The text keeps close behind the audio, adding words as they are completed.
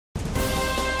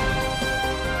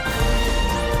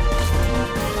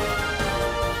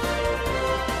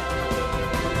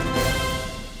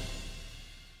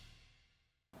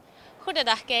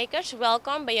Goedendag kijkers,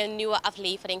 welkom bij een nieuwe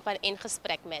aflevering van In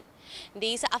Gesprek Met.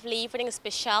 Deze aflevering is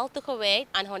speciaal toegewijd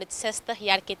aan 160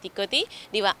 jaar Kitty Kotti,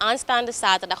 die we aanstaande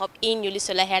zaterdag op 1 juli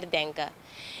zullen herdenken.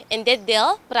 In dit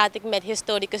deel praat ik met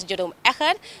historicus Jerome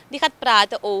Egger, die gaat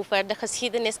praten over de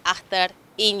geschiedenis achter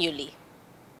 1 juli.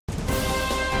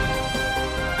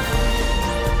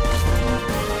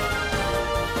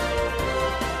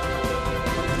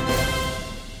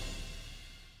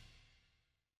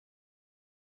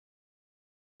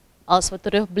 Als we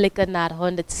terugblikken naar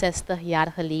 160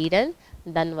 jaar geleden,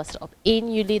 dan was er op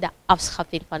 1 juli de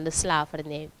afschaffing van de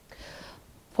slavernij.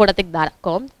 Voordat ik daar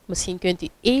kom, misschien kunt u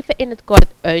even in het kort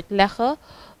uitleggen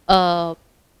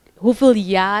hoeveel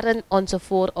jaren onze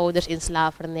voorouders in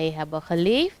slavernij hebben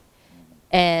geleefd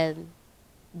en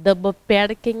de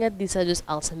beperkingen die ze dus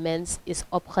als mens is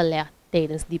opgelegd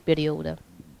tijdens die periode.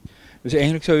 Dus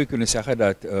eigenlijk zou je kunnen zeggen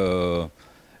dat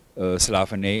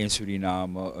slavernij in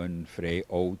Suriname een vrij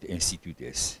oud instituut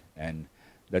is. En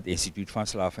dat instituut van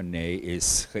slavernij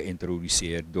is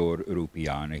geïntroduceerd door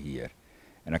Europeanen hier.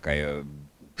 En dan kan je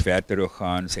ver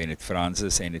teruggaan, zijn het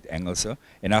Fransen, zijn het Engelsen.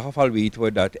 In elk geval weten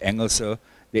we dat Engelsen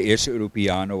de eerste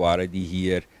Europeanen waren die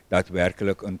hier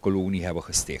daadwerkelijk een kolonie hebben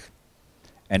gesticht.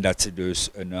 En dat ze dus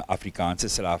een Afrikaanse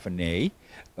slavernij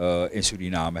in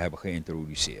Suriname hebben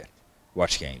geïntroduceerd.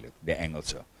 Waarschijnlijk, de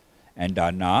Engelsen. En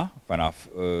daarna, vanaf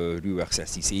ruwweg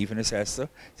 1667,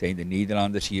 zijn de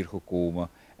Nederlanders hier gekomen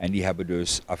en die hebben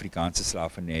dus Afrikaanse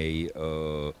slavernij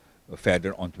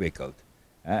verder ontwikkeld.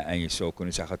 En je zou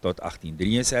kunnen zeggen tot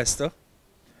 1863.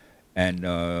 En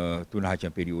toen had je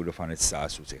een periode van het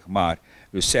staatstoezicht. Maar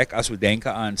dus als we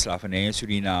denken aan slavernij in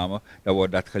Suriname, dan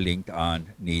wordt dat gelinkt aan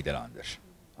Nederlanders,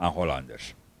 aan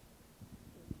Hollanders.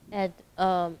 En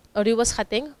een ruwe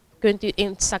schatting. Kunt u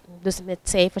dus met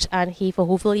cijfers aangeven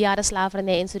hoeveel jaren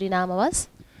slavernij in Suriname was?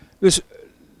 Dus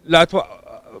laten we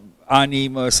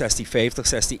aannemen 1650,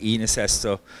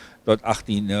 1661 tot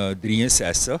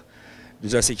 1863.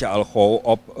 Dus dan zit je al gauw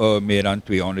op meer dan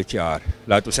 200 jaar.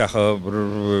 Laten we zeggen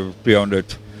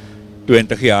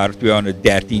 220 jaar,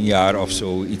 213 jaar of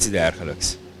zo, iets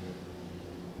dergelijks.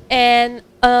 En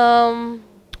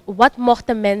wat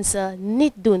mochten mensen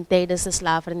niet doen tijdens de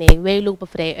slavernij? Wij lopen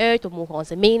vrij uit, we mogen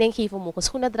onze mening geven, we mogen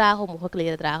schoenen dragen, we mogen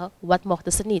kleren dragen. Wat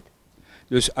mochten ze niet?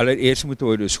 Dus allereerst moeten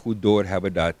we dus goed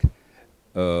doorhebben dat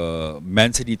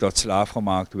mensen die tot slaaf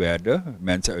gemaakt werden,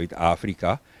 mensen uit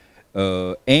Afrika,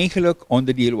 eigenlijk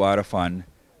onderdeel waren van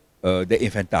de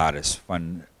inventaris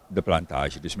van de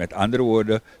plantage. Dus met andere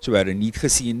woorden, ze werden niet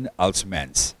gezien als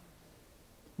mens.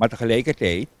 Maar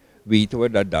tegelijkertijd weten we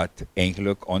dat dat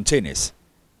eigenlijk onzin is.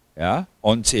 Ja?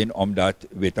 Onzin omdat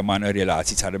witte mannen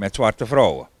relaties hadden met zwarte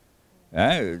vrouwen. Ja?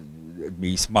 Het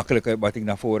meest makkelijke wat ik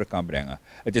naar voren kan brengen.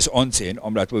 Het is onzin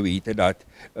omdat we weten dat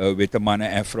witte mannen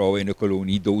en vrouwen in de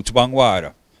kolonie doodsbang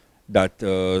waren. Dat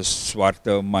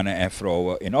zwarte mannen en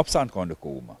vrouwen in opstand konden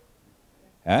komen.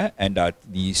 Ja? En dat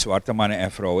die zwarte mannen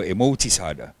en vrouwen emoties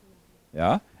hadden.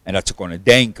 Ja? En dat ze konden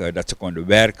denken, dat ze konden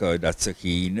werken, dat ze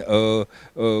geen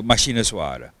machines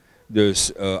waren.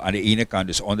 Dus aan de ene kant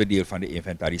dus onderdeel van de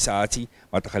inventarisatie,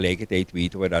 maar tegelijkertijd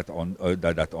weten we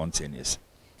dat dat onzin is.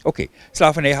 Oké,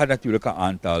 slavernij had natuurlijk een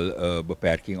aantal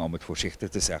beperkingen, om het voorzichtig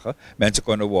te zeggen. Mensen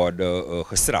konden worden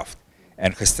gestraft.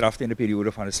 En gestraft in de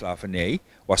periode van de slavernij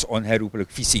was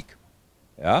onherroepelijk fysiek.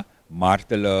 Ja?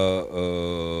 Martelen,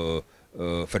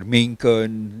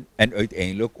 verminken en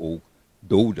uiteindelijk ook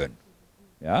doden.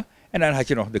 Ja? En dan had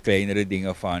je nog de kleinere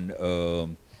dingen van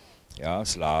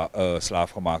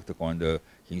slaafgemaakten konden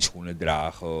geen schoenen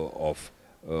dragen of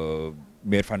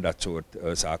meer van dat soort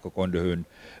zaken, konden hun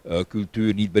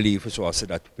cultuur niet beleven zoals ze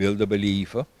dat wilden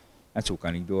beleven. En zo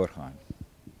kan ik doorgaan.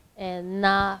 En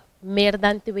na meer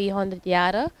dan 200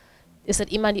 jaren is er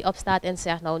iemand die opstaat en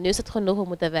zegt, nou nu is het genoeg, we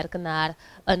moeten werken naar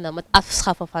het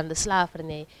afschaffen van de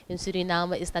slavernij. In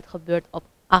Suriname is dat gebeurd op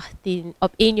 1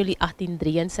 juli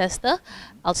 1863.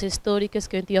 Als historicus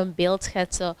kunt u een beeld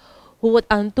schetsen hoe het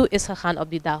aan toe is gegaan op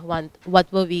die dag. Want wat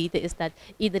we weten is dat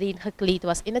iedereen gekleed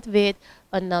was in het wit.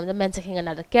 En de mensen gingen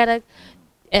naar de kerk.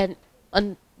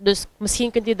 Dus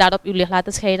misschien kunt u daarop uw licht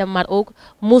laten schijnen. Maar ook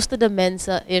moesten de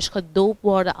mensen eerst gedoopt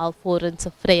worden alvorens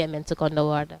ze vrije mensen konden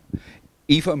worden.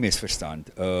 Even een misverstand.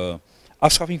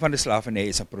 Afschaffing van de slavernij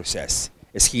is een proces.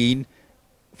 Het is geen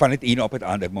van het ene op het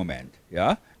andere moment.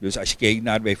 Ja? Dus als je kijkt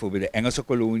naar bijvoorbeeld de Engelse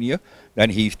koloniën, dan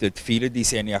heeft het vele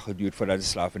decennia geduurd voordat de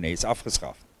slavernij is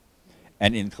afgeschaft.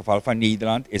 En in het geval van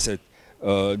Nederland is het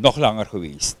nog langer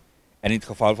geweest. En in het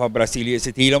geval van Brazilië is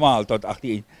het helemaal tot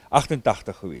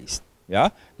 1888 geweest.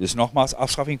 Ja? Dus nogmaals,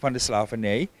 afschaffing van de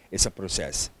slavernij is een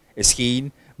proces. Is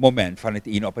geen moment van het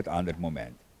een op het andere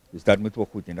moment. Dus dat moeten we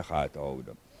goed in de gaten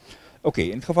houden. Oké,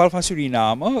 in het geval van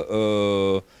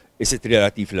Suriname is het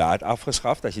relatief laat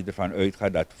afgeschaft. Als je ervan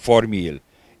uitgaat dat formeel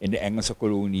in de Engelse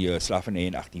kolonie slavernij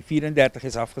in 1834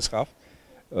 is afgeschaft.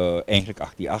 Eigenlijk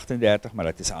 1838, maar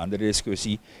dat is een andere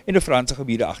discussie. In de Franse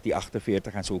gebieden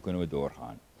 1848 en zo kunnen we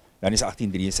doorgaan. Dan is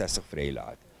 1863 vrij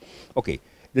laat. Oké,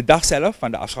 de dag zelf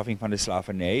van de afschaffing van de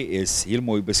slavernij is heel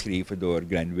mooi beschreven door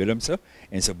Glenn Willemsen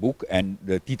in zijn boek. En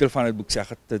de titel van het boek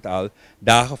zegt het al,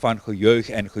 Dagen van gejuich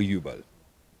en gejubel.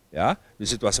 Ja?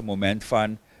 Dus het was een moment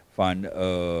van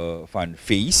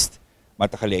feest, maar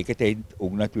tegelijkertijd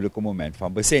ook natuurlijk een moment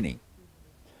van bezinning.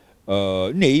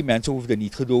 Nee, mensen hoefden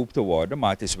niet gedoopt te worden,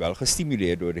 maar het is wel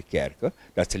gestimuleerd door de kerken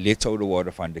dat ze lid zouden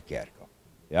worden van de kerken.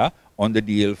 Ja?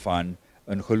 Onderdeel van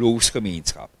een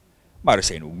geloofsgemeenschap. Maar er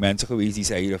zijn ook mensen geweest die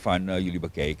zeiden van jullie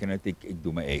bekijken het, ik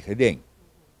doe mijn eigen ding.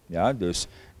 Ja? Dus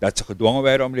dat ze gedwongen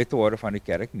werden om lid te worden van de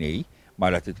kerk, nee,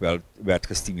 maar dat het wel werd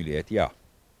gestimuleerd, ja.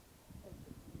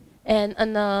 En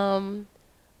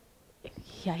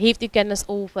ja, heeft u kennis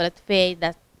over het feit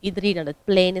dat iedereen aan het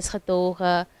plein is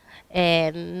getogen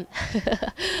en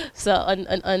ze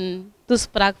een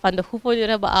toespraak van de gouverneur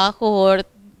hebben aangehoord?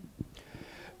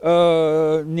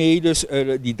 Nee, dus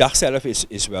die dag zelf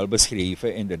is wel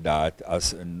beschreven inderdaad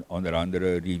als een onder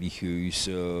andere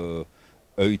religieuze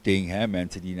uiting. Hè,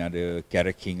 mensen die naar de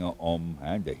kerk gingen om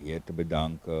de Heer te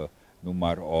bedanken, noem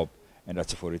maar op. En dat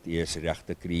ze voor het eerst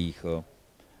rechten kregen.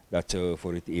 Dat ze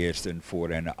voor het eerst een voor-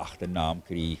 en een achternaam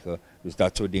kregen. Dus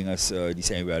dat soort dingen die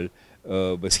zijn wel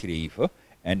beschreven.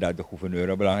 En dat de gouverneur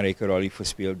een belangrijke rol heeft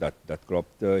gespeeld, dat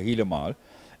klopt helemaal.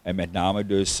 En met name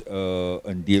dus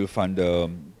een deel van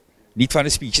niet van de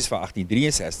speeches van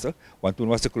 1863, want toen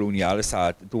waren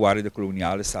de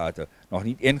koloniale staten nog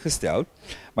niet ingesteld.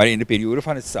 Maar in de periode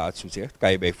van het staatstoezicht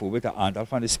kan je bijvoorbeeld een aantal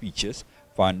van de speeches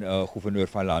van gouverneur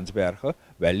van Landsbergen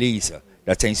wel lezen.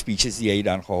 Dat zijn speeches die hij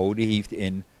dan gehouden heeft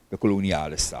in de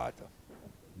koloniale staten.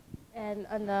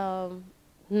 En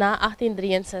na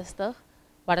 1863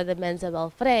 waren de mensen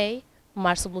wel vrij,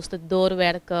 maar ze moesten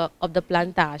doorwerken op de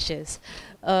plantages.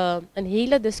 Een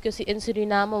hele discussie in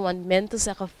Suriname, want mensen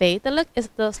zeggen feitelijk is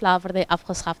de slavernij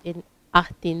afgeschaft in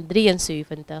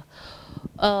 1873.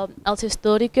 Als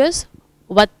historicus,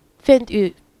 wat vindt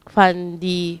u van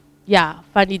die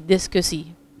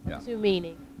discussie? Wat is uw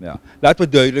mening? Ja. Laten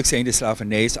we duidelijk zijn, de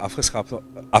slavernij is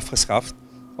afgeschaft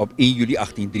op 1 juli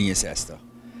 1863.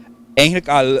 Eigenlijk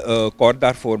al kort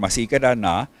daarvoor, maar zeker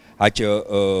daarna, had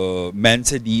je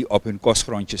mensen die op hun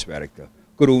kostgrondjes werkten.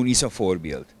 Kronisch is een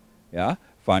voorbeeld, ja,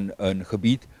 van een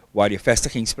gebied waar je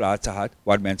vestigingsplaatsen had,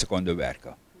 waar mensen konden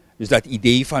werken. Dus dat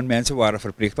idee van mensen waren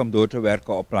verplicht om door te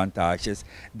werken op plantages,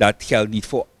 dat geldt niet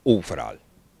voor overal.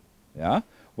 Ja?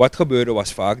 Wat gebeurde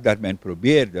was vaak dat men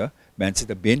probeerde mensen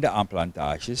te binden aan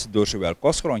plantages door zowel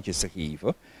kostgrondjes te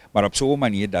geven, maar op zo'n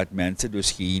manier dat mensen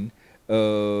dus geen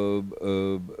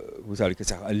hoe zal ik het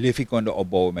zeggen, een living konden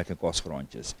opbouwen met hun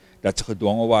kostgrondjes. Dat ze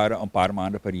gedwongen waren een paar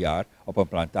maanden per jaar op een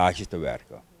plantage te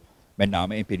werken. Met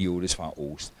name in periodes van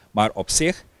oogst. Maar op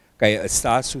zich kan je het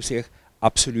staatstoezicht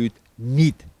absoluut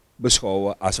niet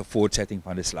beschouwen als een voortzetting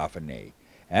van de slavernij.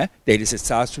 Tijdens het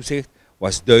staatstoezicht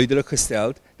was duidelijk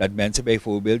gesteld dat mensen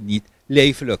bijvoorbeeld niet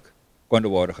lijfelijk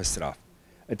konden worden gestraft.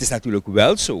 Het is natuurlijk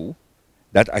wel zo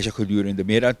dat als je gedurende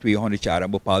meer dan 200 jaar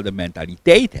een bepaalde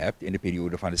mentaliteit hebt in de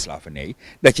periode van de slavernij,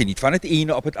 dat je niet van het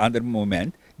ene op het andere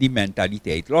moment die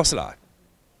mentaliteit loslaat.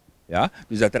 Ja?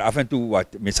 Dus dat er af en toe wat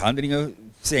mishandelingen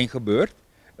zijn gebeurd,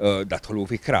 dat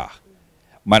geloof ik graag.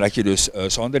 Maar dat je dus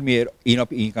zonder meer één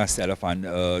op één kan stellen van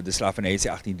de slavernij is in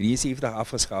 1873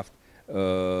 afgeschaft,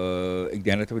 ik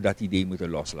denk dat we dat idee moeten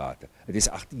loslaten. Het is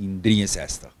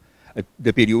 1863.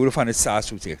 De periode van het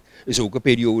staatstoezicht is ook een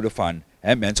periode van,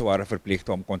 mensen waren verplicht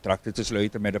om contracten te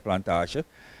sluiten met de plantage.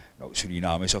 Nou,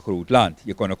 Suriname is een groot land.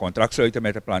 Je kon een contract sluiten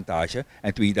met de plantage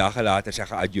en 2 dagen later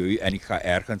zeggen adieu en ik ga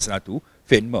ergens naartoe,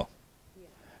 vind me.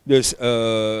 Dus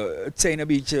het zijn een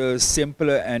beetje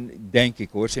simpele en, denk ik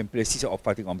hoor, simplistische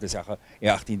opvatting om te zeggen, in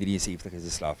 1873 is de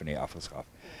slavernij afgeschaft.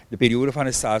 De periode van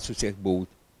het staatstoezicht bood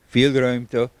veel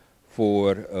ruimte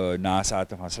voor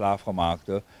nazaten van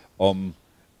slaafgemaakten om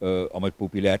het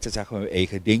populair te zeggen, hun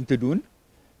eigen ding te doen,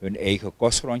 hun eigen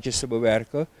kostgrondjes te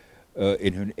bewerken,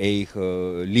 in hun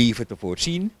eigen leven te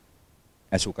voorzien.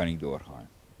 En zo kan ik doorgaan.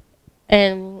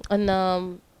 En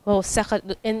we zeggen,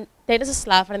 tijdens de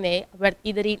slavernij werd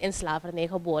iedereen in slavernij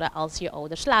geboren als je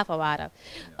ouders slaven waren.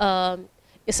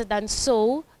 Is het dan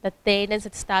zo dat tijdens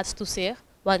het staatstoezicht,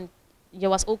 want je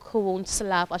was ook gewoon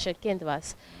slaaf als je een kind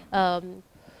was.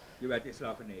 Je werd in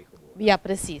slavernij geboren. Ja,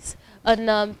 precies.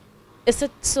 En, is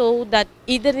het zo dat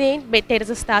iedereen tijdens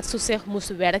het staatstoezicht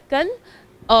moest werken?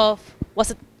 Of was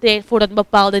het tijd voor een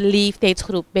bepaalde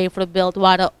leeftijdsgroep? Bijvoorbeeld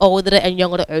waren ouderen en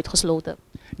jongeren uitgesloten?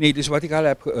 Nee, dus wat ik al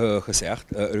heb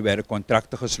gezegd, er werden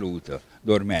contracten gesloten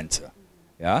door mensen.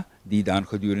 Ja, die dan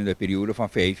gedurende een periode van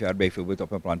 5 jaar bijvoorbeeld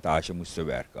op een plantage moesten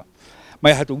werken.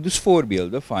 Maar je had ook dus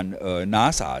voorbeelden van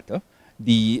nazaten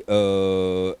die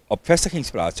op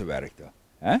vestigingsplaatsen werkten.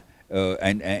 Hè?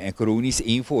 En Coroni is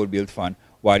één voorbeeld van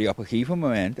waar je op een gegeven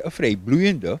moment een vrij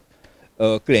bloeiende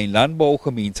klein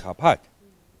landbouwgemeenschap had.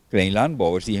 Klein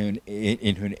landbouwers die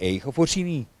in hun eigen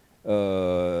voorziening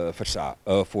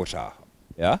voorzagen.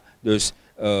 Ja? Dus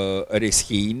er is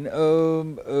geen,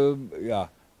 ja,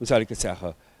 hoe zal ik het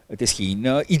zeggen? Het is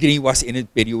geen, iedereen was in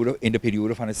de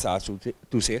periode van het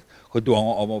staatstoezicht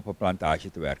gedwongen om op een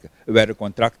plantage te werken. Er werden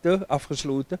contracten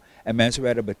afgesloten en mensen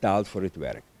werden betaald voor het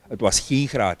werk. Het was geen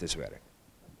gratis werk.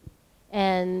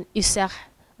 En u zegt,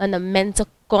 mensen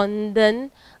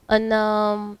konden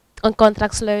een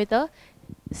contract sluiten.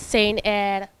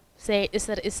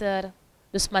 Is er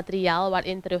dus materiaal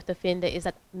waarin terug te vinden is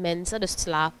dat mensen, dus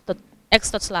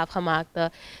tot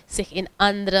slaafgemaakten, zich in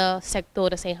andere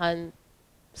sectoren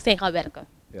zijn gaan werken?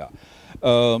 Ja.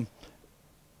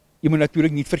 Je moet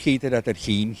natuurlijk niet vergeten dat er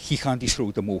geen gigantisch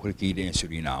grote mogelijkheden in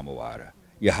Suriname waren.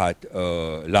 Je had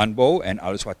landbouw en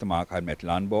alles wat te maken had met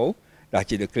landbouw. Dan had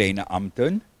je de kleine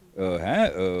ambten,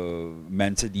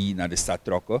 mensen die naar de stad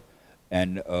trokken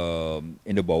en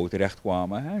in de bouw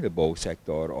terechtkwamen, de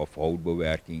bouwsector of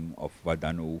houtbewerking of wat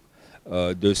dan ook.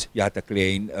 Dus je had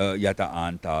een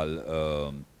aantal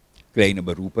kleine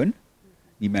beroepen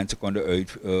die mensen konden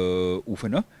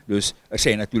uitoefenen. Dus er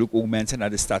zijn natuurlijk ook mensen naar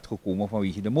de stad gekomen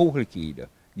vanwege de mogelijkheden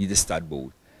die de stad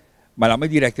bood. Maar laat me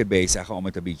direct erbij zeggen, om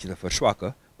het een beetje te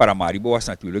verzwakken, Paramaribo was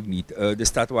natuurlijk niet de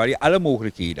stad waar je alle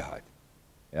mogelijkheden had.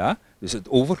 Ja? Dus het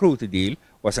overgrote deel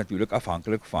was natuurlijk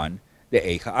afhankelijk van de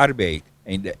eigen arbeid.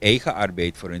 En de eigen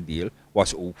arbeid voor een deel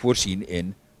was ook voorzien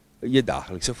in je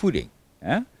dagelijkse voeding.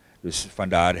 Hè? Dus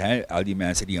vandaar al die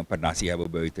mensen die een parnassie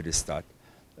hebben buiten de stad.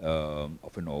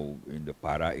 Of het nou in de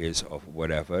para is of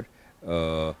whatever.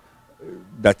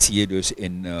 Dat zie je dus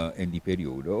in die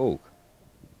periode ook.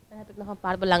 Dan heb ik nog een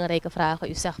paar belangrijke vragen.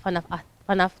 U zegt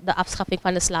vanaf de afschaffing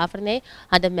van de slavernij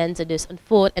hadden mensen dus een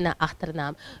voor- en een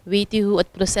achternaam. Weet u hoe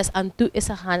het proces aan toe is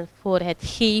gegaan voor het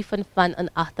geven van een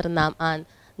achternaam aan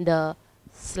de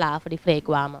slaven die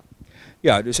vrijkwamen?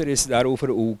 Ja, dus er is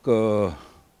daarover ook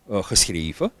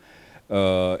geschreven.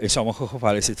 In sommige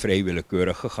gevallen is het vrij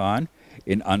willekeurig gegaan.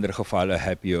 In andere gevallen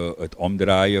heb je het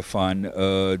omdraaien van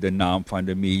de naam van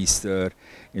de meester.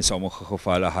 In sommige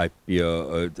gevallen heb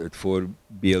je het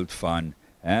voorbeeld van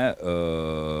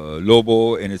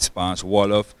Lobo, in het Spaans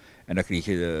Wolf. En dan kreeg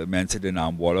je de mensen de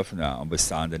naam Wolf, een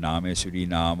bestaande naam in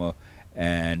Suriname.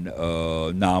 En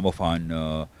namen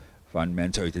van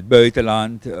mensen uit het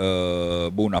buitenland.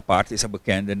 Bonaparte is een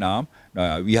bekende naam. Nou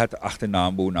ja, wie had de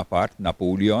achternaam Bonaparte?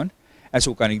 Napoleon. En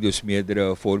zo kan ik dus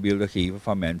meerdere voorbeelden geven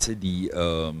van mensen die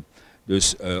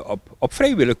op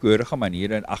vrij willekeurige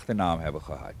manier een achternaam hebben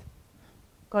gehad.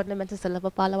 Konden mensen zelf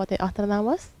bepalen wat hun achternaam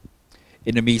was?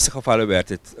 In de meeste gevallen werd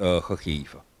het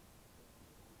gegeven.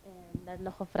 En dan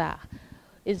nog een vraag.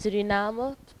 In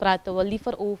Suriname praten we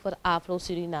liever over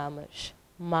Afro-Surinamers.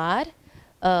 Maar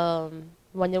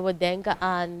wanneer we denken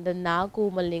aan de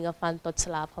nakomelingen van tot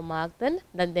slaafgemaakten,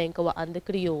 dan denken we aan de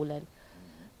Kriolen.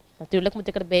 Natuurlijk moet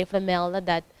ik erbij vermelden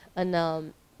dat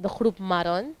de groep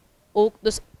Maron ook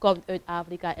dus komt uit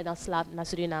Afrika en als slaaf naar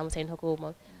Suriname zijn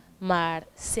gekomen. Maar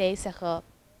zij zeggen,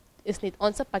 is niet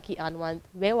onze pakje aan, want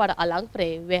wij waren al lang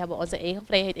vrij. Wij hebben onze eigen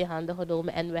vrijheid in handen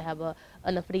genomen en we hebben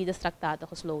een vredestraktaten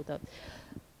gesloten.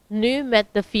 Nu met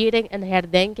de viering en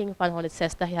herdenking van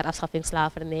 160 jaar afschaffing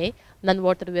slavernij, dan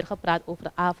wordt er weer gepraat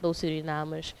over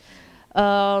Afro-Surinamers.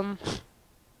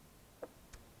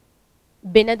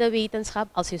 Binnen de wetenschap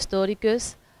als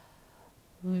historicus,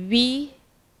 wie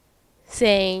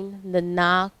zijn de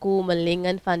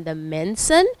nakomelingen van de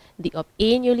mensen die op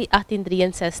 1 juli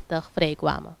 1863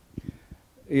 vrijkwamen?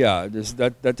 Ja, dus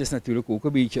dat is natuurlijk ook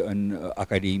een beetje een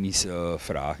academische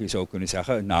vraag. Je zou kunnen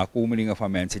zeggen, nakomelingen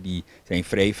van mensen die zijn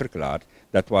vrij verklaard,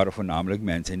 dat waren voornamelijk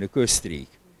mensen in de kuststreek.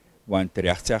 Want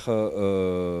terecht zeggen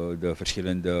de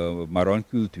verschillende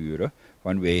Maron-culturen,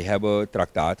 van wij hebben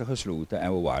traktaten gesloten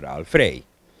en we waren al vrij.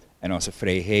 En onze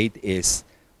vrijheid is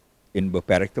in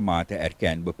beperkte mate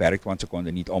erkend. Beperkt, want ze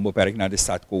konden niet onbeperkt naar de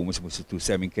stad komen, ze moesten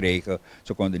toestemming krijgen,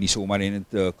 ze konden niet zomaar in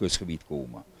het kustgebied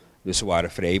komen. Dus ze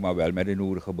waren vrij, maar wel met de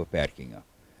nodige beperkingen.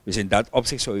 Dus in dat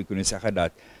opzicht zou je kunnen zeggen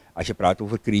dat als je praat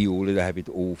over Kriolen, dan heb je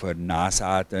het over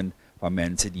nazaten van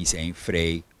mensen die zijn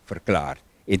vrij verklaard.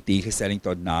 In tegenstelling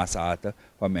tot nazaten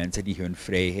van mensen die hun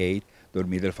vrijheid door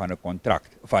middel van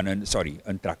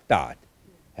een traktaat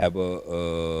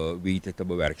hebben weten te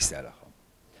bewerkstelligen.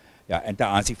 Ja, en ten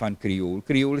aanzien van Creool.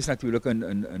 Creool is natuurlijk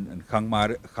een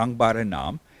gangbare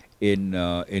naam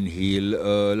in heel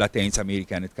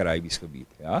Latijns-Amerika en het Caribisch gebied.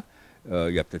 Ja?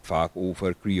 Je hebt het vaak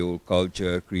over Creole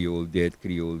culture, Creole dit,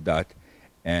 Creole dat.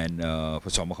 En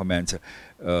voor sommige mensen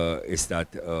is dat,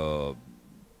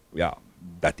 ja,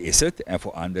 dat is het. En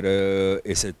voor anderen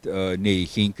is het, nee,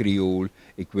 geen Creole.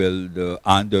 Ik wil de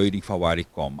aanduiding van waar ik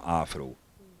kom, Afro.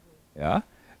 Ja?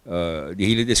 Die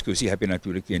hele discussie heb je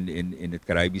natuurlijk in het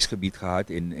Caribisch gebied gehad,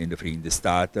 in de Verenigde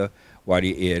Staten, waar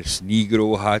je eerst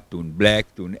Negro had, toen Black,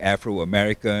 toen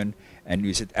Afro-American en nu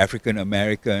is het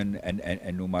African-American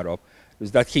en noem maar op.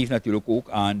 Dus dat geeft natuurlijk ook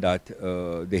aan dat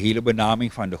de hele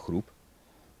benaming van de groep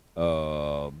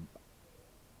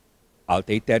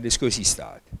altijd ter discussie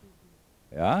staat.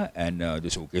 Ja, en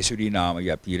dus ook in Suriname, je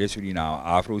hebt hier in Suriname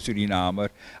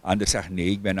Afro-Surinamer, anderen zeggen nee,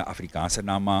 ik ben een Afrikaanse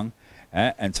namang,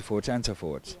 enzovoorts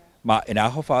enzovoorts. Maar in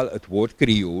elk geval, het woord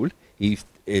Creool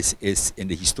is in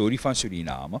de historie van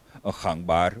Suriname een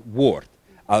gangbaar woord.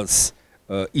 Als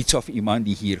iets of iemand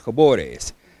die hier geboren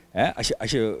is.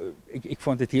 Ik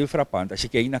vond het heel frappant, als je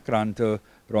kijkt naar kranten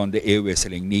rond de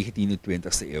eeuwwisseling, 19e en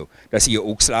 20e eeuw, dan zie je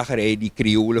ook slagerijen die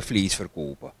Creole vlees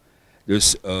verkopen.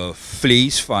 Dus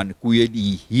vlees van koeien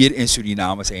die hier in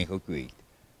Suriname zijn gekweekt.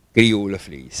 Creole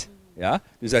vlees. Ja?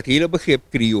 Dus dat hele begrip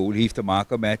Creole heeft te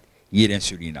maken met hier in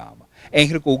Suriname.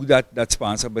 Eigenlijk ook dat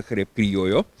Spaanse begrip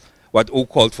criollo, wat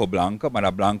ook geldt voor blanken, maar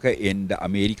dat blanken in de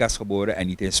Amerika's geboren en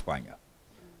niet in Spanje.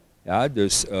 Ja,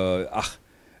 dus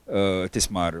het is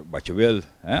maar wat je wil.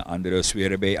 Hè? Anderen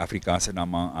zweren bij Afrikaanse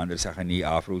namen, anderen zeggen nee,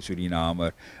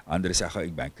 Afro-Surinamer, anderen zeggen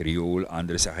ik ben Creool,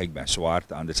 anderen zeggen ik ben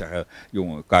zwart, anderen zeggen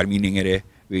jongen, Carminingere,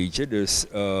 weet je. Dus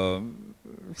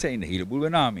het zijn een heleboel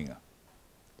benamingen.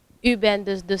 U bent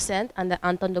dus docent aan de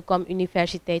Anton de Kom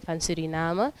Universiteit van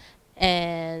Suriname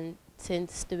en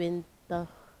sinds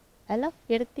 2011,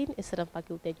 14 is er een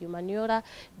faculteit Humaniora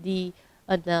die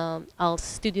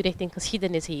als studierichting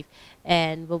geschiedenis heeft.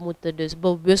 En we moeten dus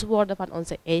bewust worden van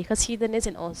onze eigen geschiedenis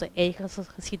en onze eigen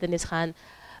geschiedenis gaan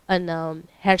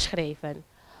herschrijven.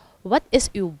 Wat is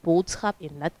uw boodschap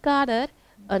in dat kader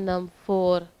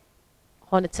voor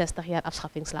 160 jaar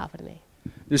afschaffing slavernij?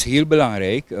 Dus heel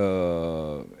belangrijk,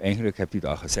 eigenlijk hebt u het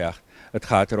al gezegd, het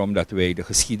gaat erom dat wij de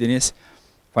geschiedenis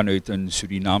vanuit een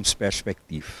Surinaams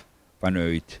perspectief,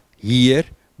 vanuit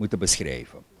hier moeten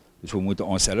beschrijven. Dus we moeten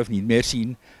onszelf niet meer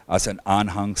zien als een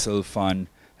aanhangsel van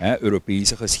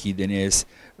Europese geschiedenis,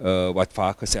 wat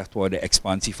vaak gezegd wordt, de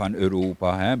expansie van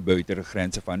Europa, buiten de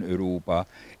grenzen van Europa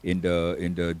in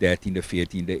de 13e,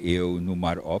 14e eeuw, noem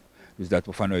maar op. Dus dat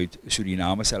we vanuit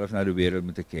Suriname zelf naar de wereld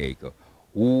moeten kijken.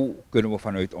 Hoe kunnen we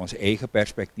vanuit ons eigen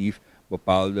perspectief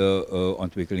bepaalde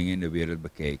ontwikkelingen in de wereld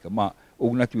bekijken. Maar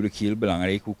ook natuurlijk heel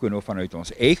belangrijk, hoe kunnen we vanuit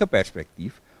ons eigen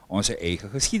perspectief onze eigen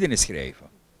geschiedenis schrijven.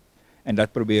 En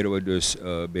dat proberen we dus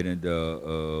binnen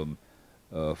de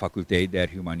faculteit der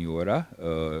Humaniora.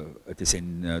 Het is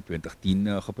in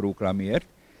 2010 geproclameerd.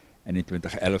 En in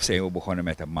 2011 zijn we begonnen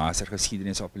met de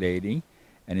mastergeschiedenisopleiding.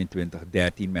 En in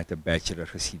 2013 met de bachelor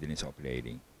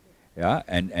geschiedenisopleiding. Ja,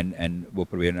 en we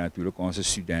proberen natuurlijk onze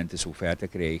studenten zover te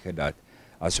krijgen dat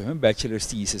als ze hun bachelor's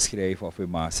thesis schrijven of hun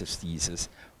master's thesis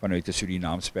vanuit een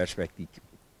Surinaams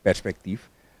perspectief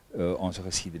onze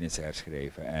geschiedenis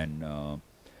herschrijven. En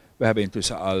we hebben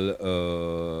intussen al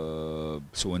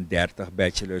zo'n 30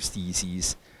 bachelor's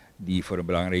theses die voor een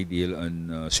belangrijk deel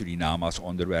een Suriname als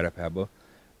onderwerp hebben.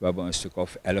 We hebben een stuk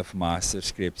of 11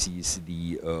 masterscripties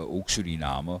die ook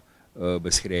Suriname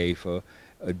beschrijven.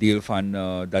 Een deel van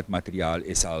dat materiaal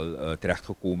is al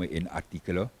terechtgekomen in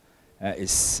artikelen.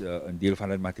 Een deel van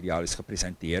het materiaal is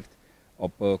gepresenteerd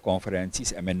op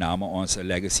conferenties. En met name onze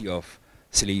Legacy of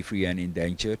Slavery and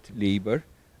Indentured Labor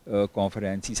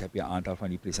conferenties heb je een aantal van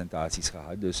die presentaties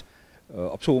gehad. Dus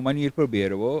op zo'n manier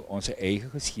proberen we onze eigen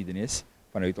geschiedenis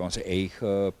vanuit onze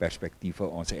eigen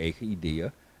perspectieven, onze eigen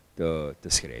ideeën te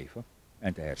schrijven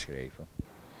en te herschrijven.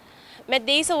 Met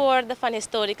deze woorden van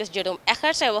historicus Jerome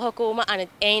Egger zijn we gekomen aan het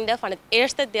einde van het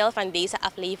eerste deel van deze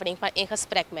aflevering van In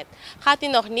Gesprek Met. Gaat u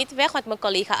nog niet weg, want mijn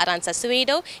collega Aranza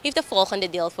Suedo heeft het volgende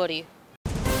deel voor u.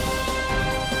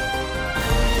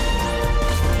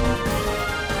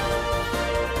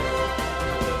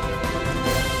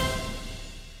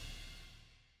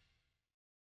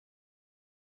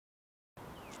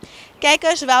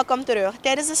 Kijkers, welkom terug.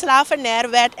 Tijdens de slavernij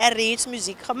werd er reeds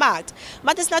muziek gemaakt.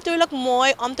 Maar het is natuurlijk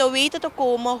mooi om te weten te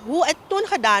komen hoe het toen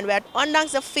gedaan werd,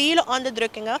 ondanks de vele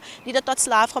onderdrukkingen die de tot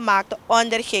slaafgemaakten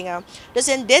ondergingen. Dus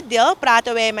in dit deel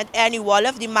praten wij met Ernie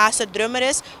Wolf, die master drummer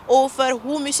is, over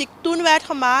hoe muziek toen werd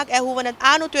gemaakt en hoe we het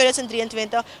anno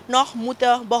 2023 nog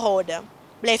moeten behouden.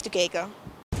 Blijft u kijken.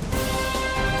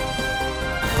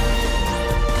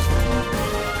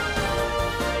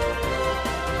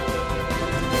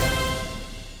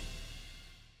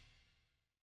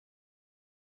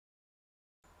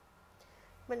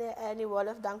 Meneer Ernie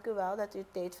Wolf, dank u wel dat u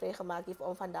tijd vrijgemaakt heeft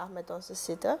om vandaag met ons te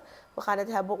zitten. We gaan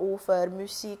het hebben over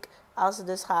muziek als het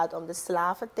dus gaat om de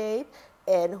slaventijd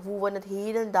en hoe we het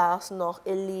hedendaags nog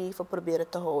in leven proberen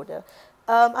te houden.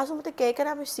 Als we moeten kijken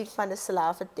naar muziek van de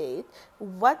slaventijd,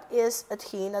 wat is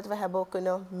hetgeen dat we hebben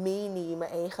kunnen meenemen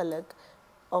eigenlijk?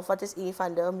 Of wat is een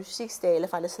van de muziekstijlen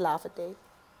van de slaventijd?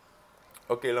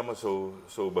 Oké, laat me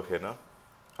zo beginnen.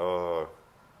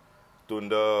 Toen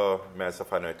de mensen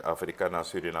vanuit Afrika naar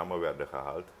Suriname werden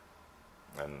gehaald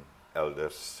en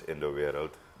elders in de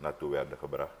wereld naartoe werden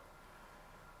gebracht,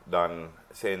 dan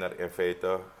zijn er in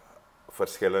feite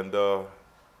verschillende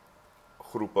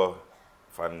groepen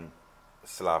van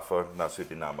slaven naar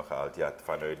Suriname gehaald. Je had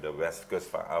vanuit de westkust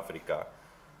van Afrika,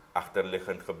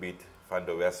 achterliggend gebied van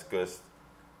de westkust,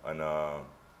 en,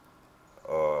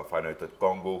 vanuit het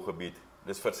Congo-gebied.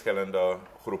 Dus verschillende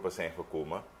groepen zijn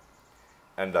gekomen.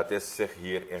 En dat is zich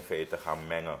hier in feite gaan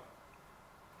mengen.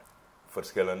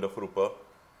 Verschillende groepen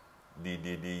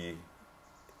die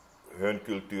hun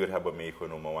cultuur hebben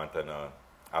meegenomen. Want in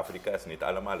Afrika is niet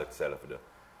allemaal hetzelfde.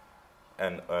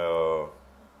 En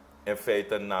in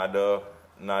feite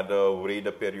na de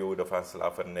wrede periode van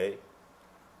slavernij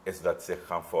is dat zich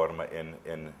gaan vormen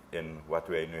in wat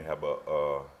wij nu hebben,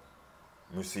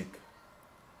 muziek.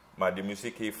 Maar die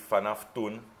muziek heeft vanaf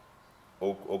toen,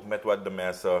 ook met wat de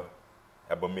mensen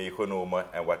hebben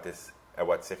meegenomen en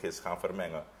wat zich is gaan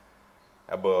vermengen,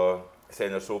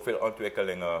 zijn er zoveel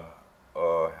ontwikkelingen,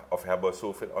 of hebben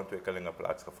zoveel ontwikkelingen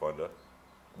plaatsgevonden,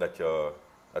 dat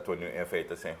we nu in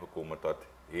feite zijn gekomen tot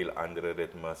heel andere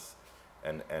ritmes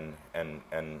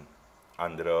en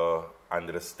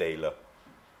andere stijlen.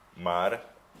 Maar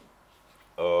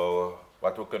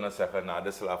wat we kunnen zeggen, na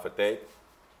de slaventijd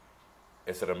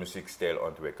is er een muziekstijl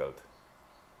ontwikkeld.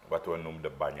 Wat we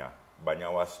noemden banya.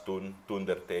 Banya was toen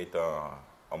der tijd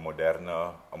een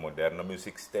moderne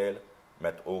muziekstijl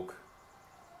met ook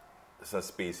zijn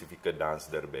specifieke dans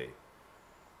erbij.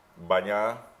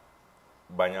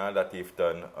 Banya dat heeft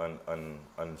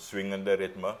een swingende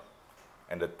ritme.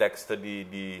 En de teksten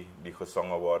die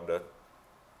gezongen worden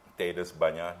tijdens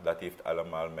banya, dat heeft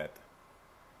allemaal met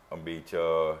een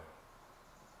beetje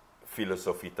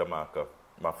filosofie te maken.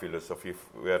 Maar filosofie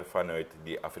weer vanuit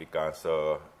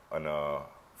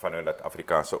vanuit dat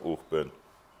Afrikaanse oogpunt.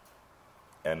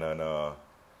 En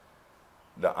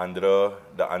de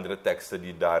andere teksten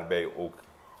die daarbij ook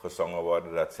gezongen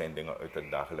worden, dat zijn dingen uit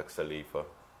het dagelijkse leven.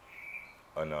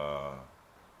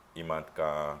 Iemand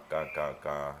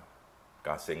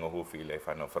kan zingen hoeveel hij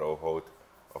van een vrouw houdt,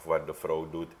 of wat de vrouw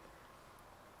doet.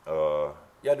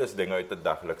 Ja, dus dingen uit het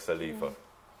dagelijkse leven.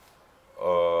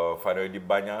 Vanuit die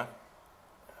banya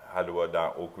hadden we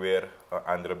dan ook weer een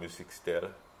andere muziekstijl,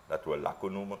 dat we laku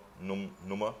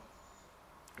noemen.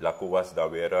 Laku was dan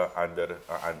weer een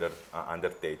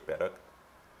ander tijdperk.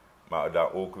 Maar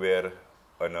dan ook weer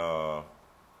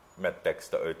met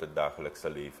teksten uit het dagelijkse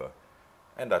leven.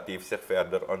 En dat heeft zich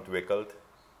verder ontwikkeld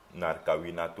naar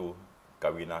Kawina toe.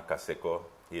 Kawina, Kaseko,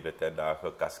 hier ten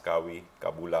dagen, Kaskawi,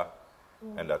 Kabula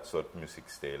en dat soort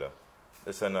muziekstijlen.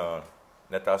 Dus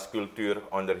net als cultuur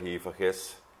onderhevig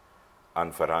is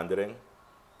aan verandering,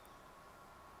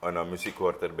 en muziek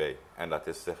hoort erbij. En dat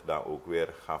is zich dan ook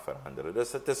weer gaan veranderen.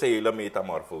 Dus het is een hele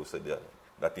metamorfose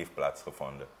dat heeft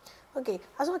plaatsgevonden. Oké,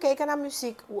 als we kijken naar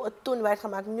muziek, hoe het toen werd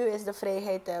gemaakt, nu is de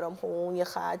vrijheid er om gewoon,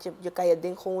 je kan je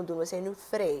ding gewoon doen, we zijn nu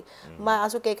vrij. Maar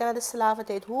als we kijken naar de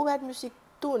slaventijd, hoe werd muziek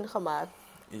toen gemaakt?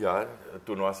 Ja,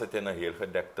 toen was het in een heel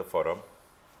gedekte vorm.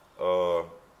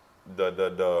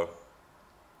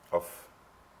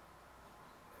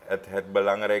 Het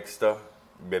belangrijkste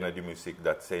binnen die muziek,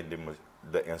 dat zijn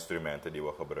de instrumenten die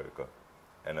we gebruiken.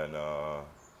 En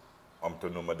om te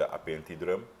noemen de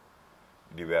apenti-drum,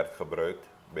 die werd gebruikt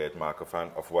bij het maken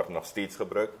van, of wordt nog steeds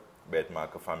gebruikt bij het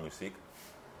maken van muziek.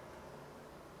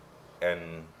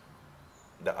 En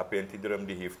de apenti-drum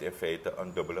die heeft in feite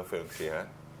een dubbele functie. Hè?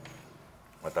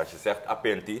 Want als je zegt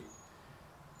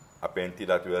apenti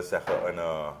dat wil zeggen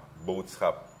een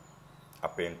boodschap.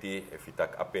 Apenti, if je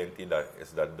tak apenti,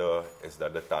 is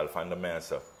dat de taal van de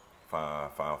mensen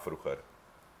van vroeger.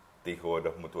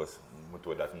 Tegenwoordig moeten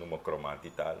we dat noemen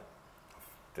chromatietaal.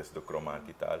 Het is de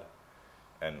chromatietaal.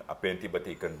 En apenti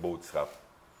betekent boodschap.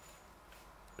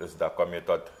 Dus daar kom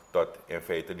je tot in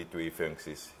feite die twee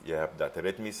functies. Je hebt dat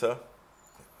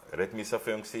ritmische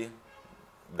functie.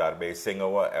 Daarbij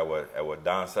zingen we en we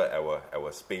dansen en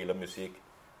we spelen muziek.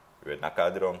 We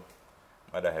nakadrong.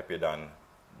 Maar dan heb je dan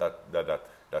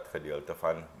dat gedeelte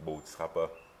van boodschappen.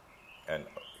 En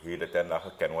hier ten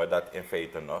dagen kennen we dat in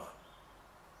feite nog.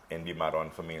 In die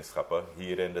Maron-gemeenschappen.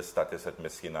 Hier in de stad is het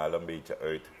misschien al een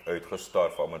beetje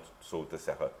uitgestorven, om het zo te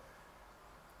zeggen.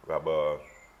 We hebben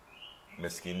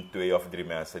misschien 2 of 3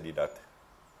 mensen die dat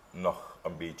nog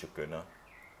een beetje kunnen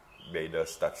bij de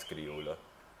stadskriolen.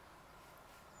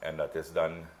 En dat is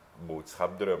dan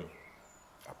boodschapdrum,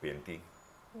 apenti.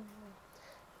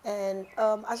 En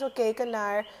als we kijken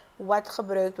naar wat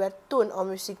gebruikt werd toen om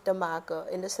muziek te maken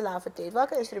in de slaventijd,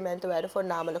 welke instrumenten werden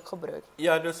voornamelijk gebruikt?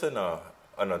 Ja, dus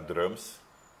een drums.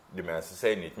 Die mensen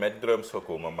zijn niet met drums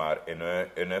gekomen, maar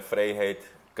in hun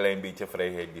vrijheid, klein beetje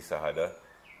vrijheid die ze hadden,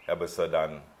 hebben ze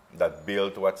dan dat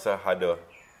beeld wat ze hadden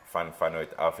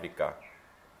vanuit Afrika,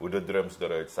 hoe de drums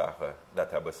eruit zagen,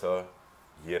 dat hebben ze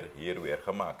hier weer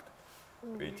gemaakt.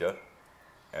 Weet je?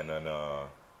 En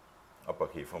op een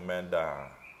gegeven moment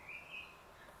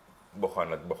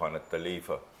begon het te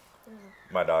leven.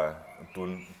 Maar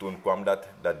toen kwam dat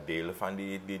deel van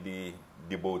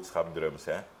die boodschapdrums.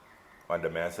 Hè? Want de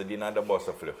mensen die naar de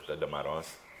bossen vluchtten, de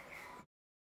Marons,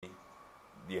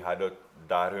 die hadden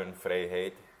daar hun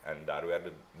vrijheid en daar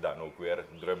werden dan ook weer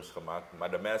drums gemaakt.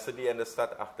 Maar de mensen die in de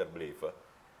stad achterbleven,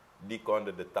 die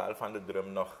konden de taal van de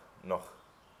drum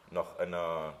nog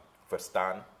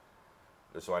verstaan.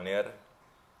 Dus wanneer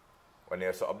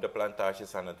ze op de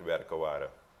plantages aan het werken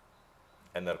waren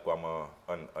en er kwam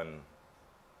een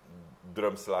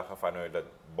drumslager vanuit het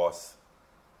bos,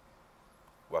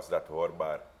 was dat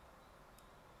hoorbaar.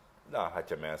 Dan had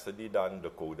je mensen die dan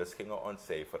de codes gingen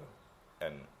ontcijferen.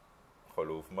 En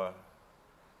geloof me,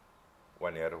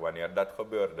 wanneer dat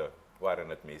gebeurde, waren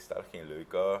het meestal geen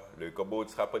leuke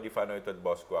boodschappen die vanuit het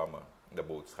bos kwamen. De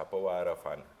boodschappen waren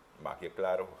van, maak je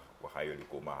klaar, we gaan jullie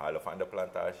komen halen van de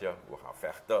plantage, we gaan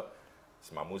vechten.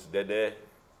 Smamoes dede.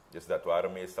 Dus dat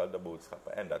waren meestal de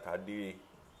boodschappen. En dat had die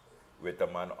witte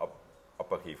man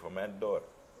op een gegeven moment door.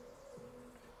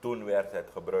 Toen werd het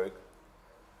gebruik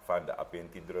van de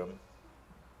apenti-drum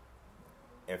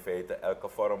in feite elke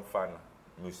vorm van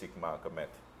muziek maken met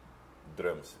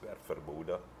drums werd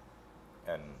verboden.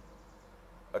 En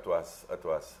het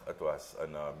was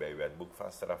een bijwetboek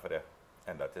van strafrecht.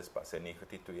 En dat is pas in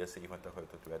 1972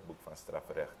 uit het wetboek van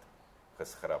strafrecht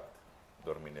geschrapt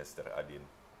door minister Adin.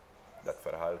 Dat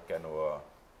verhaal kennen we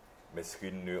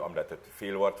misschien nu, omdat het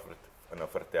veel wordt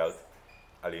verteld,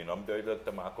 alleen om duidelijk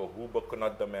te maken hoe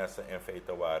beknot de mensen in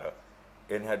feite waren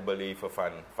in het beleven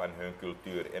van hun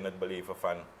cultuur, in het beleven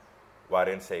van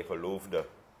waarin zij geloofden.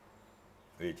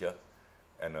 Weet je?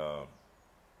 En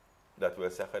dat wil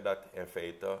zeggen dat in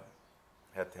feite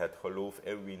het geloof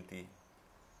in Winti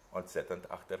ontzettend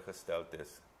achtergesteld is.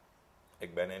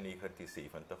 Ik ben in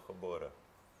 1970 geboren.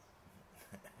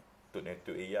 Toen ik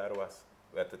 2 jaar was,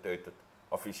 werd het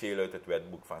officieel uit het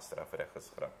wetboek van strafrecht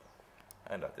geschrapt.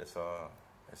 En dat is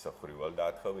een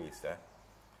gruweldaad geweest. Hè?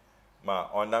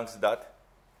 Maar ondanks dat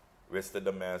wisten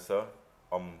de mensen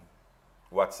om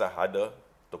wat ze hadden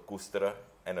te koesteren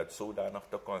en het zodanig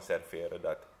te conserveren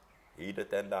dat heden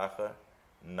ten dagen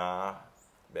na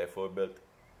bijvoorbeeld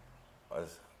een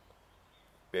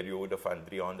periode van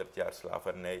 300 jaar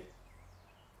slavernij,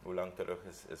 hoe lang terug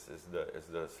is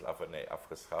de slavernij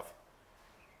afgeschaft,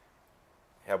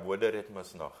 hebben we de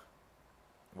ritmes nog.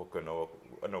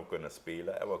 We kunnen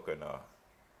spelen en we kunnen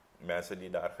mensen die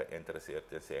daar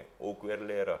geïnteresseerd in zijn ook weer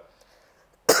leren.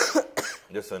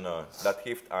 Dus dat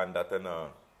geeft aan dat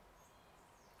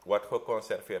wat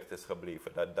geconserveerd is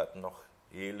gebleven, dat nog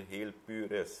heel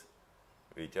puur is.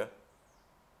 Weet je?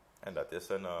 En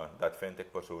dat vind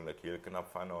ik persoonlijk heel knap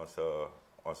van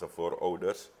onze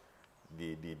voorouders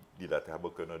die dat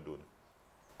hebben kunnen doen.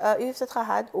 U heeft het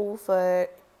gehad over,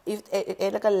 u heeft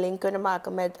eigenlijk een link kunnen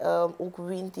maken met ook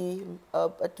Winti,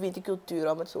 het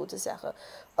Winti-cultuur, om het zo te zeggen.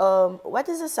 Wat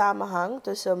is de samenhang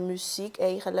tussen muziek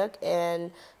eigenlijk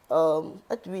en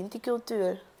het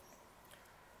Winti-cultuur?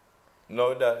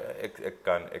 Nou,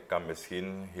 ik kan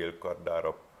misschien heel kort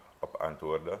daarop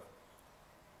antwoorden.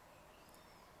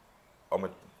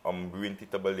 Om Winti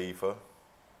te beleven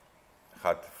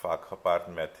gaat vaak gepaard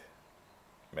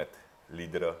met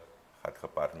liederen, gaat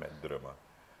gepaard met drummen.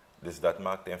 Dus dat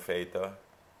maakt in feite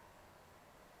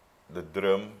de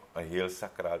drum een heel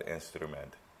sacraal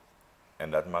instrument.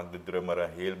 En dat maakt de drummer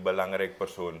een heel belangrijk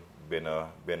persoon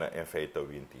binnen in feite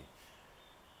Winti.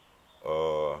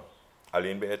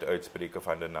 Alleen bij het uitspreken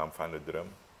van de naam van de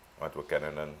drum, want we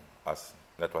kennen hem als,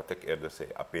 net wat ik eerder zei,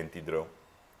 apenti-drum.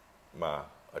 Maar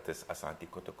het is asanti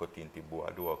kotokotinti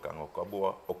bua duo kan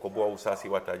okobua usasi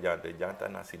wata janta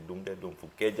nasi dumde dum fu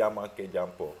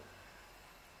kejampo.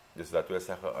 Dus dat wil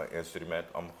zeggen een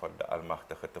instrument om God de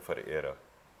Almachtige te vereren.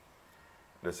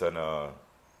 Dus als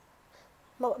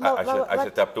je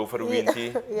het hebt over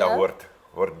Winti, dan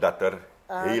hoort dat er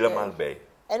helemaal bij.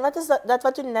 En wat is dat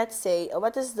wat u net zei?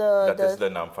 Wat is dat is de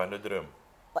naam van de drum.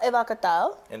 In welke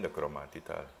taal? In de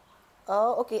Chromati-taal.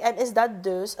 Oh, oké. En is dat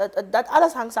dus, dat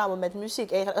alles hangt samen met muziek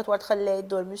eigenlijk? Het wordt geleid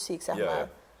door muziek, zeg maar.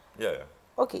 Ja.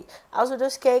 Oké, als we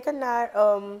dus kijken naar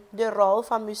de rol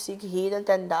van muziek heden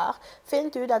ten dag,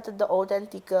 vindt u dat het de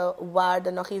authentieke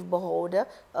waarde nog heeft behouden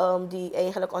die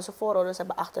eigenlijk onze voorouders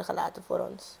hebben achtergelaten voor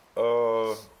ons?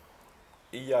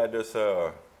 Ja, dus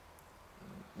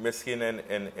misschien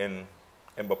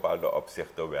in bepaalde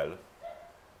opzichten wel.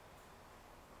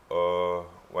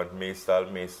 Want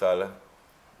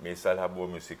meestal hebben we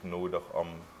muziek nodig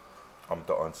om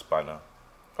te ontspannen.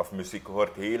 Of muziek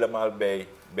hoort helemaal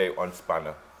bij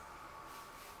ontspannen.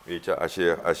 Weet je,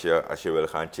 als je wil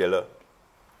gaan chillen,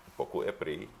 poco e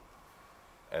pre.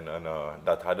 En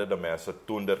dat hadden de mensen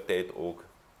toen der tijd ook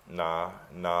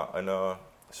na een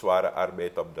zware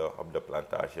arbeid op de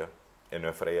plantage. In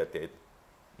hun vrije tijd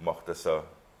mochten ze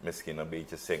misschien een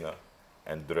beetje zingen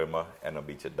en drummen en een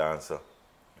beetje dansen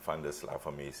van de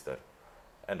slavenmeester.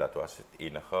 En dat was het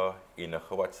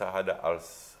enige wat ze hadden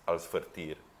als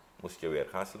vertier. Moest je weer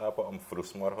gaan slapen om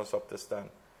vroegsmorgens op te staan.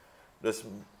 Dus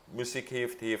muziek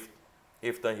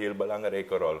heeft een heel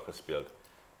belangrijke rol gespeeld.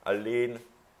 Alleen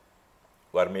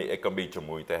waarmee ik een beetje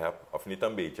moeite heb, of niet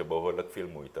een beetje, behoorlijk veel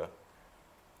moeite.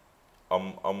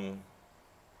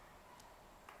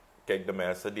 Kijk, de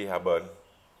mensen die hebben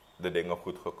de dingen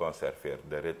goed geconserveerd.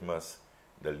 De ritmes,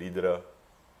 de liederen.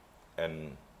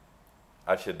 En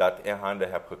als je dat in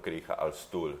handen hebt gekregen als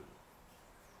tool.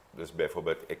 Dus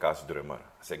bijvoorbeeld ik als drummer.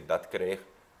 Als ik dat krijg,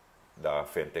 dan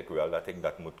vind ik wel dat ik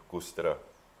dat moet koesteren.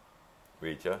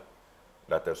 Weet je?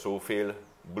 Dat er zoveel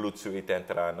bloed, zweet en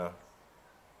tranen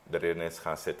erin is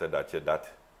gaan zitten dat je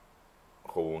dat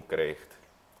gewoon krijgt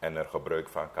en er gebruik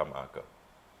van kan maken.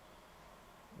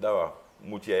 Dan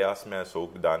moet jij als mens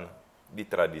ook dan die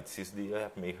tradities die je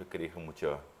hebt meegekregen,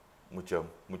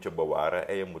 moet je bewaren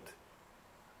en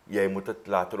jij moet het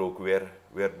later ook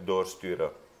weer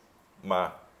doorsturen.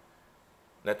 Maar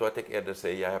net wat ik eerder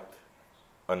zei, je hebt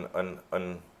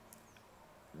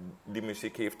die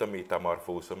muziek heeft een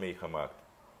metamorfose meegemaakt.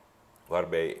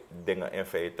 Waarbij dingen in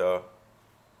feite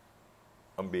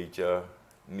een beetje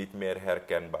niet meer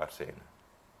herkenbaar zijn.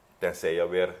 Tenzij je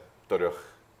weer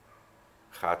terug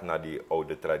gaat naar die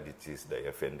oude tradities die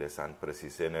je vindt aan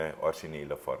precies in een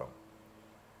originele vorm.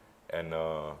 En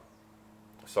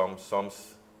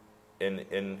soms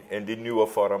in die nieuwe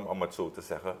vorm, om het zo te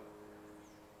zeggen,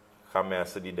 gaan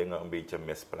mensen die dingen een beetje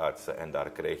misplaatsen. En daar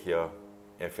krijg je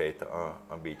in feite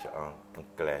een beetje een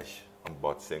clash, een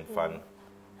botsing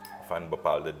van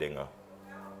bepaalde dingen.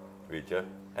 Weet je?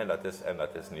 En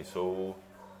dat is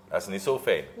niet zo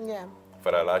fijn. Ja.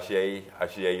 Vooral als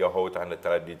jij je houdt aan de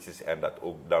tradities en dat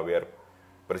ook dan weer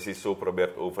precies zo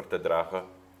probeert over te dragen,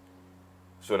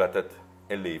 zodat het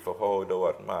in leven gehouden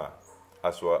wordt. Maar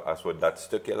als we dat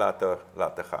stukje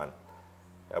laten gaan,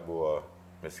 hebben we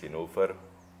misschien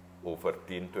over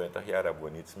 10, 20 jaar hebben we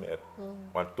niets meer.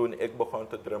 Want toen ik begon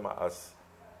te drummen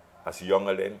als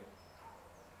jongeling,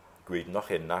 ik weet nog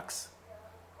in Nax,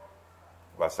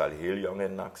 was al heel jong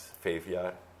in Nax, 5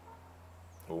 jaar.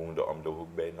 We woonden om de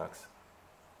hoek bij Nax.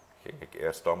 Ging ik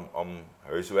eerst om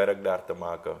huiswerk daar te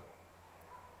maken.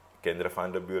 Kinderen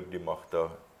van de buurt die mochten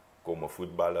komen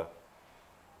voetballen.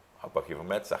 Op een gegeven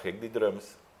moment zag ik die drums.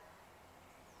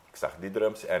 Ik zag die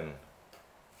drums en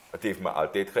het heeft me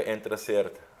altijd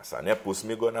geïnteresseerd. Asane poes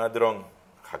me go naar drong.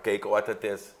 Ga kijken wat het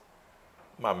is.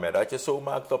 Maar met dat je zo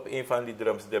maakt op een van die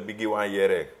drums, de biggie one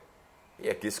jere.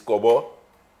 Je kiest kobo.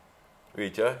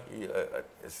 Weet je,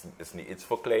 het is niet iets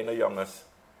voor kleine jongens.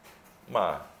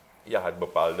 Maar je had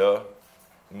bepaalde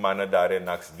mannen daar in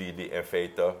Nax die in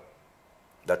feite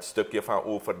dat stukje van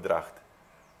overdracht.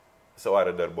 Ze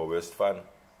waren er bewust van.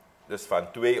 Dus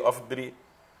van 2 of 3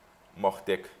 mocht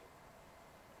ik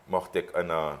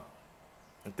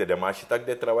een tedemasje tak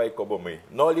de travail kobo mee.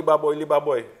 No, liba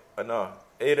boy.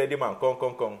 Hey, ready man,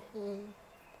 kom.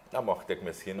 Dan mocht ik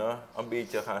misschien een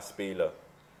beetje gaan spelen.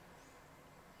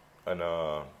 En,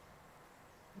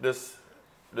 dus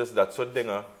dat soort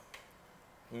dingen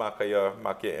maak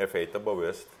je in feite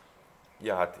bewust.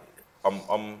 Je had,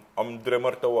 om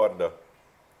drummer te worden,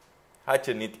 had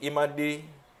je niet iemand die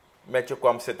met je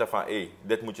kwam zitten van, hey,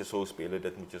 dit moet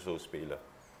je zo spelen.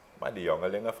 Maar die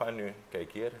jongelingen van nu,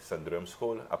 kijk hier, het is een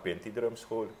drumschool, Apinti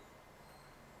drumschool.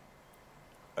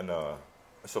 En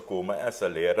ze komen en ze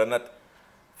leren het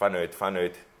vanuit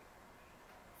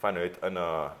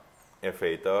in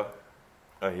feite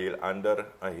een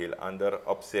heel ander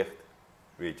opzicht,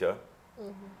 weet je.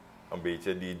 Een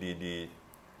beetje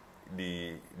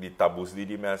die taboes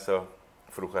die mensen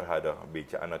vroeger hadden, een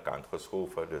beetje aan de kant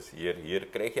geschoven. Dus hier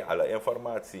krijg je alle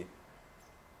informatie.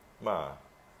 Maar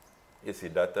je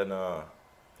ziet dat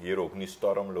hier ook niet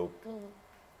storm loopt.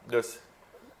 Dus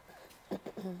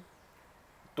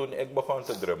toen ik begon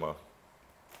te drummen,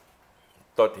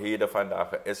 tot heden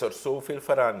vandaag, is er zoveel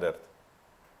veranderd.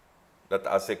 Dat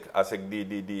als ik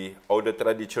die oude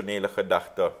traditionele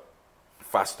gedachten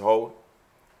vasthoud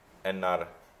en naar,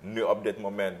 nu op dit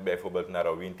moment bijvoorbeeld naar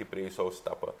een Wintipre zou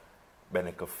stappen, ben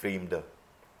ik een vreemde.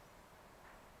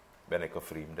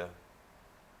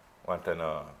 Want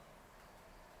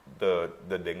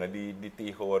de dingen die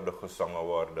tegenwoordig gezongen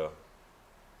worden,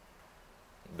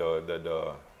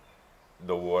 de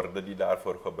woorden die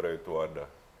daarvoor gebruikt worden.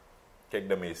 Kijk,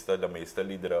 de meeste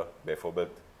liederen,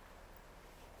 bijvoorbeeld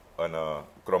een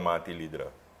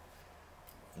chromatieliederen,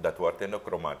 dat wordt in de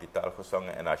chromatitaal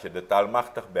gezongen. En als je de taal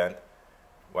machtig bent,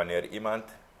 wanneer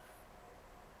iemand,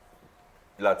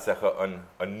 laat zeggen,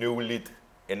 een nieuw lied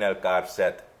in elkaar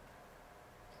zet,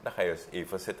 dan ga je eens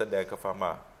even zitten denken van,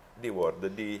 maar die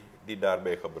woorden die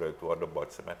daarbij gebruikt worden,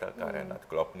 botsen met elkaar en dat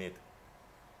klopt niet.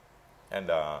 En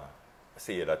dan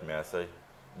zie je dat mensen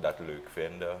dat leuk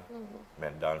vinden.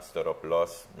 Men danst erop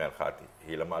los, men gaat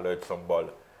helemaal uit zijn bol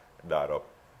daarop.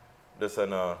 Dus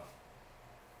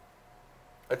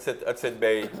het zit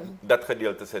bij, dat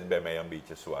gedeelte zit bij mij een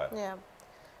beetje zwaar. Ja.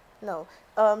 Nou,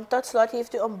 tot slot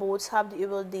heeft u een boodschap die u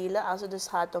wilt delen als het dus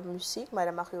gaat om muziek, maar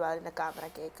dan mag u wel in de camera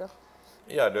kijken.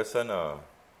 Ja, dus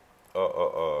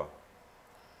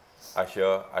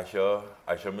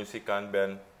als je muzikant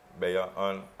bent, ben je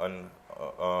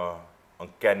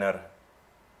een kenner.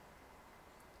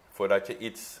 Voordat je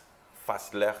iets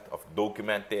vastlegt of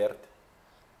documenteert,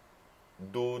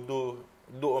 doe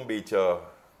een beetje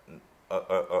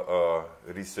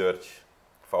research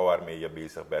van waarmee je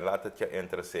bezig bent. Laat het je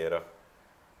interesseren.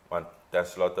 Want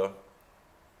tenslotte,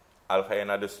 al ga je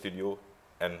naar de studio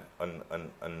en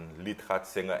een lied gaat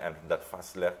zingen en dat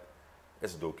vastlegt,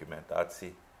 is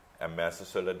documentatie. En mensen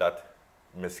zullen dat,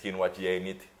 misschien wat jij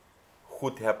niet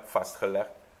goed hebt vastgelegd,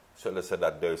 zullen ze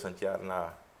dat 1000 jaar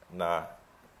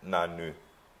na nu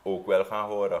ook wel gaan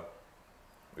horen.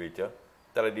 Weet je,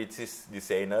 tradities die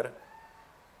zijn er.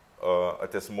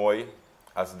 Het is mooi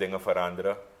als dingen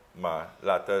veranderen, maar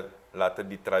laten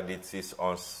die tradities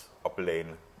ons op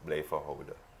lijn blijven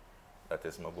houden. Dat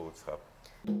is mijn boodschap.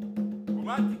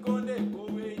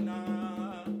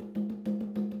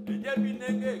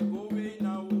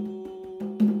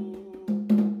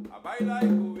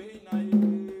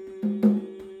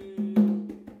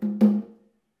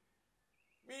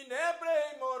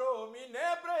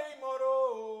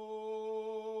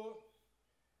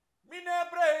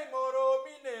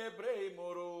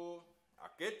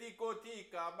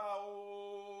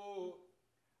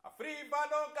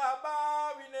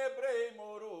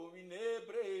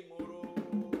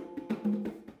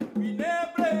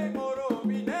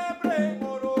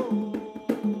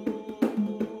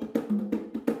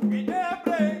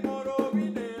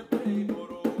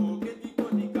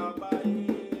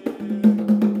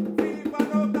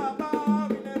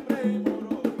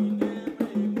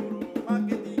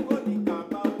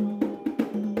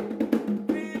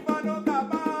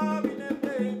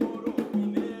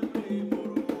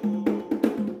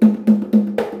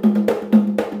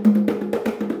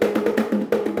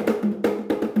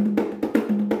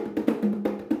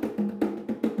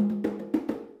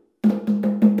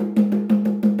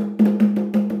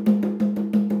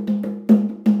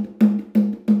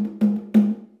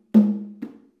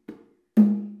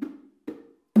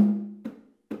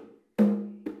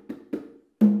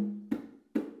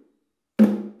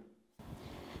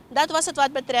 Dat was het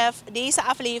wat betreft deze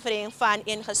aflevering van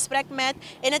In Gesprek Met.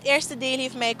 In het eerste deel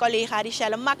heeft mijn collega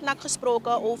Richelle Maknak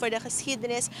gesproken over de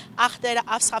geschiedenis achter de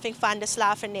afschaffing van de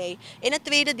slavernij. In het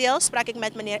tweede deel sprak ik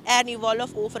met meneer Ernie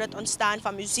Wolf over het ontstaan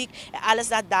van muziek en alles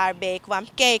dat daarbij kwam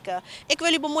kijken. Ik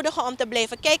wil u bemoedigen om te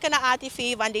blijven kijken naar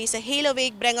ATV, want deze hele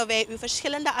week brengen wij u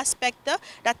verschillende aspecten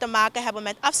dat te maken hebben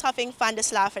met afschaffing van de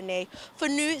slavernij. Voor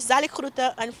nu zal ik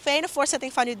groeten, een fijne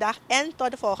voortzetting van uw dag en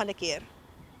tot de volgende keer.